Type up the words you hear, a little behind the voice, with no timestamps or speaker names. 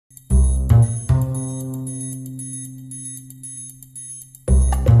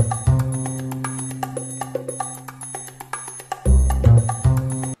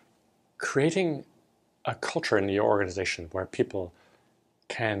creating a culture in your organization where people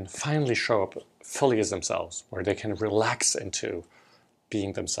can finally show up fully as themselves, where they can relax into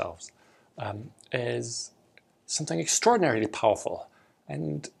being themselves, is something extraordinarily powerful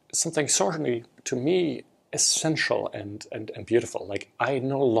and something certainly, to me, essential and beautiful. Like, I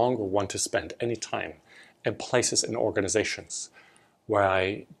no longer want to spend any time in places in organizations where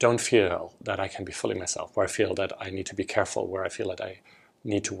I don't feel that I can be fully myself, where I feel that I need to be careful, where I feel that I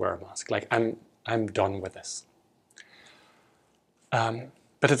need to wear a mask. Like, I'm done with this.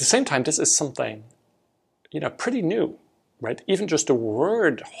 But at the same time, this is something, pretty new, right? Even just the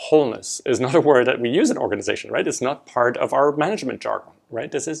word wholeness is not a word that we use in organization, right? It's not part of our management jargon,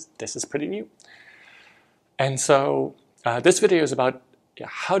 right? This is pretty new. And so this video is about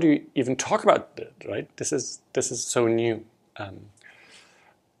how do you even talk about it, right? This is so new.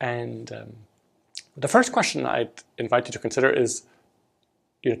 The first question I'd invite you to consider is,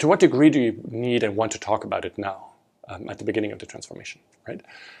 to what degree do you need and want to talk about it now, at the beginning of the transformation, right?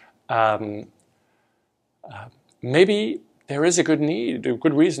 Maybe there is a good need, a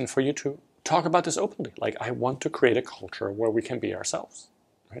good reason for you to talk about this openly. Like, I want to create a culture where we can be ourselves,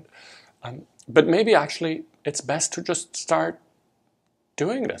 right? But maybe actually it's best to just start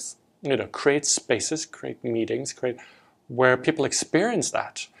doing this. Create spaces, create meetings, where people experience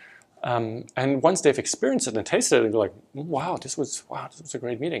that. And once they've experienced it and tasted it, they'll be like, wow, this was a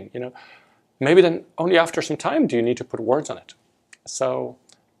great meeting. Maybe then only after some time do you need to put words on it. So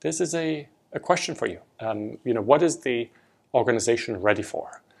this is a question for you. What is the organization ready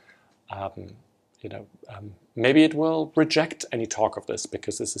for? Maybe it will reject any talk of this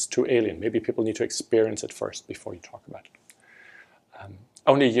because this is too alien. Maybe people need to experience it first before you talk about it.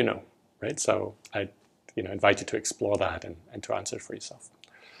 Only you know, right? So I invite you to explore that and to answer it for yourself.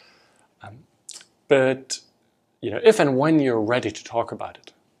 But if and when you're ready to talk about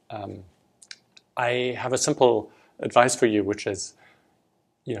it, I have a simple advice for you, which is,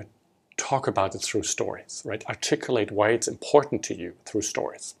 talk about it through stories, right? Articulate why it's important to you through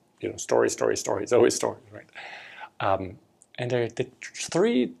stories. Stories, always stories, right? And there are the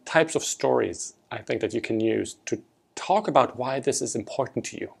three types of stories I think that you can use to talk about why this is important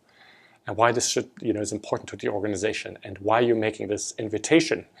to you, and why this is important to the organization, and why you're making this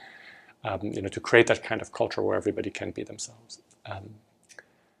invitation, to create that kind of culture where everybody can be themselves.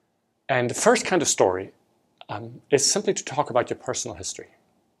 And the first kind of story is simply to talk about your personal history,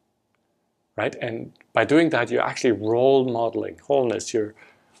 right? And by doing that, you're actually role modeling wholeness. You're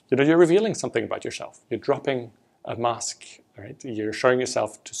revealing something about yourself. You're dropping a mask, right? You're showing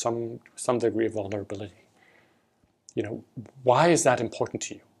yourself to some degree of vulnerability. Why is that important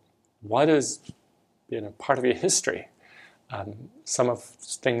to you? What is, part of your history? Some of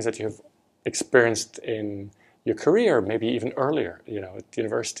things that you've experienced in your career, maybe even earlier, at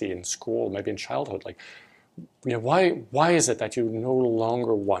university, in school, maybe in childhood. Like, why is it that you no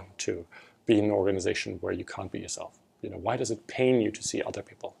longer want to be in an organization where you can't be yourself? Why does it pain you to see other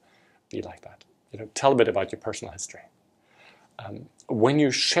people be like that? Tell a bit about your personal history. When you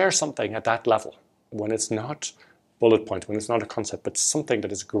share something at that level, when it's not bullet point, when it's not a concept, but something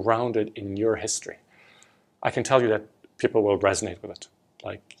that is grounded in your history, I can tell you that people will resonate with it.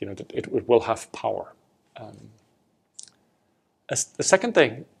 Like, that it will have power. The second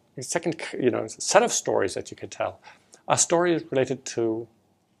set of stories that you can tell are stories related to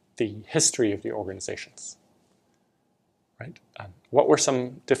the history of the organizations, right? What were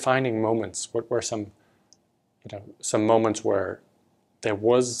some defining moments? What were some moments where there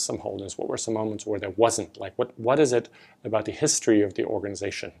was some wholeness? What were some moments where there wasn't? Like, what is it about the history of the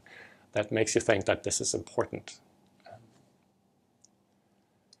organization that makes you think that this is important?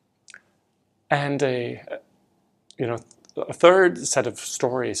 And a third set of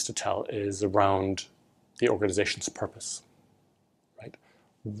stories to tell is around the organization's purpose, right?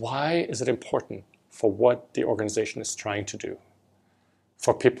 Why is it important for what the organization is trying to do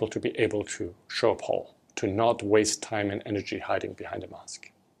for people to be able to show up whole, to not waste time and energy hiding behind a mask,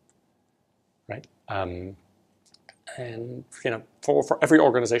 right? And for every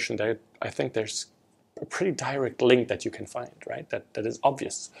organization, I think there's a pretty direct link that you can find, right? That is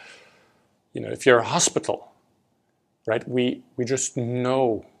obvious. If you're a hospital, right? We just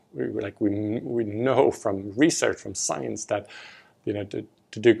know, we know from research, from science, that the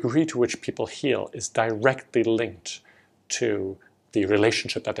degree to which people heal is directly linked to the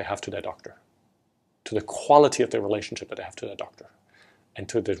relationship that they have to their doctor, to the quality of their relationship that they have to their doctor, and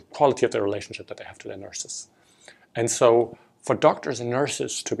to the quality of their relationship that they have to their nurses. And so for doctors and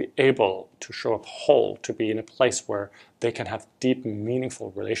nurses to be able to show up whole, to be in a place where they can have deep,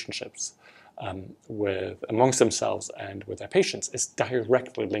 meaningful relationships, amongst themselves and with their patients is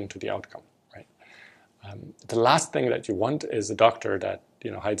directly linked to the outcome. Right? The last thing that you want is a doctor that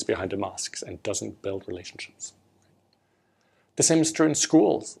hides behind the masks and doesn't build relationships. The same is true in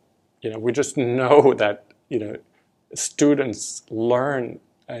schools. We just know that students learn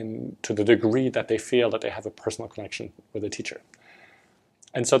and to the degree that they feel that they have a personal connection with a teacher.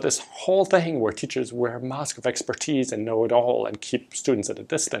 And so this whole thing where teachers wear a mask of expertise and know it all and keep students at a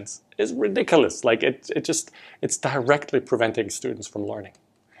distance is ridiculous. Like it's directly preventing students from learning.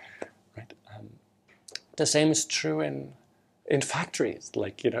 Right? The same is true in factories.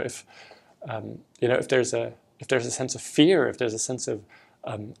 Like if there's a sense of fear, if there's a sense of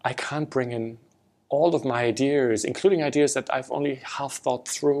I can't bring in all of my ideas, including ideas that I've only half thought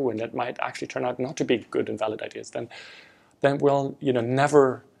through and that might actually turn out not to be good and valid ideas, then we'll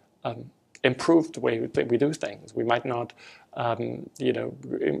never improve the way we do things. We might not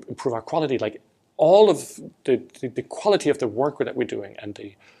improve our quality. Like all of the quality of the work that we're doing and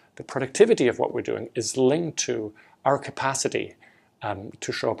the productivity of what we're doing is linked to our capacity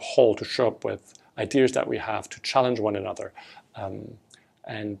to show up whole, to show up with ideas that we have, to challenge one another.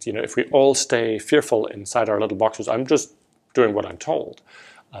 And if we all stay fearful inside our little boxes, I'm just doing what I'm told,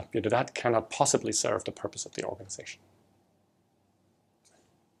 that cannot possibly serve the purpose of the organization.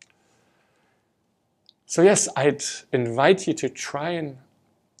 So yes, I'd invite you to try and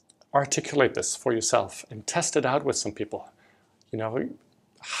articulate this for yourself and test it out with some people.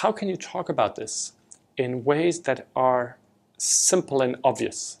 How can you talk about this in ways that are simple and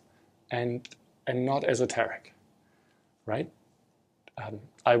obvious and not esoteric, right?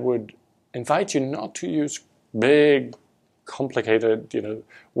 I would invite you not to use big, complicated,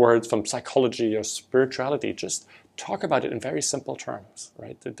 words from psychology or spirituality. Just talk about it in very simple terms,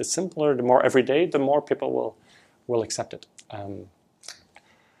 right? The simpler, the more everyday, the more people will accept it.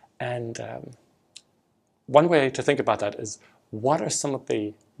 One way to think about that is, what are some of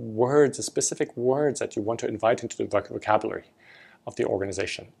the words, the specific words that you want to invite into the vocabulary of the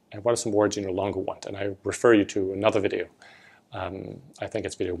organization? And what are some words you no longer want? And I refer you to another video. I think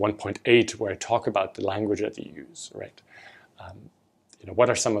it's video 1.8, where I talk about the language that you use, right? What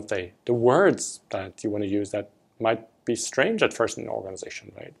are some of the words that you want to use that might be strange at first in an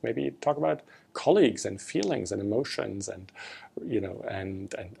organization, right? Maybe talk about colleagues and feelings and emotions and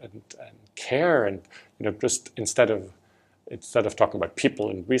care, and just instead of talking about people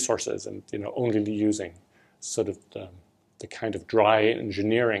and resources and only using sort of the kind of dry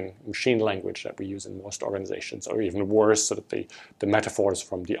engineering machine language that we use in most organizations, or even worse, sort of the metaphors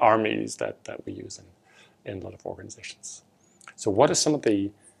from the armies that we use in a lot of organizations. So what are some of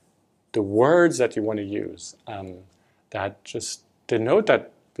the words that you want to use that just denote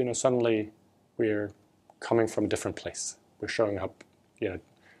that suddenly we're coming from a different place? We're showing up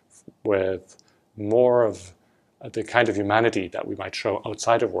with more of the kind of humanity that we might show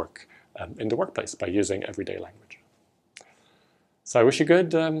outside of work in the workplace by using everyday language. So I wish you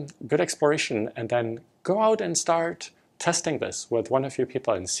good exploration, and then go out and start testing this with one of your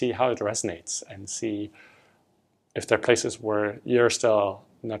people and see how it resonates, and see if there are places where you're still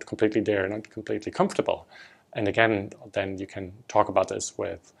not completely there, not completely comfortable. And again, then you can talk about this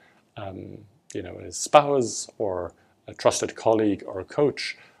with a spouse or a trusted colleague or a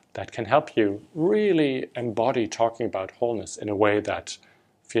coach that can help you really embody talking about wholeness in a way that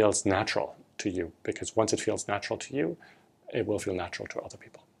feels natural to you. Because once it feels natural to you, it will feel natural to other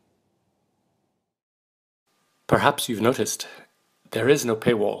people. Perhaps you've noticed there is no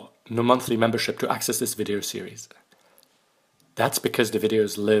paywall, no monthly membership to access this video series. That's because the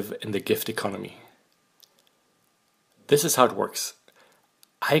videos live in the gift economy. This is how it works.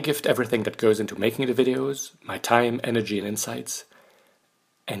 I gift everything that goes into making the videos, my time, energy, and insights,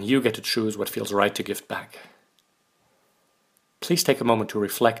 and you get to choose what feels right to gift back. Please take a moment to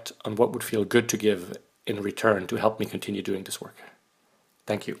reflect on what would feel good to give in return to help me continue doing this work.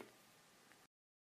 Thank you.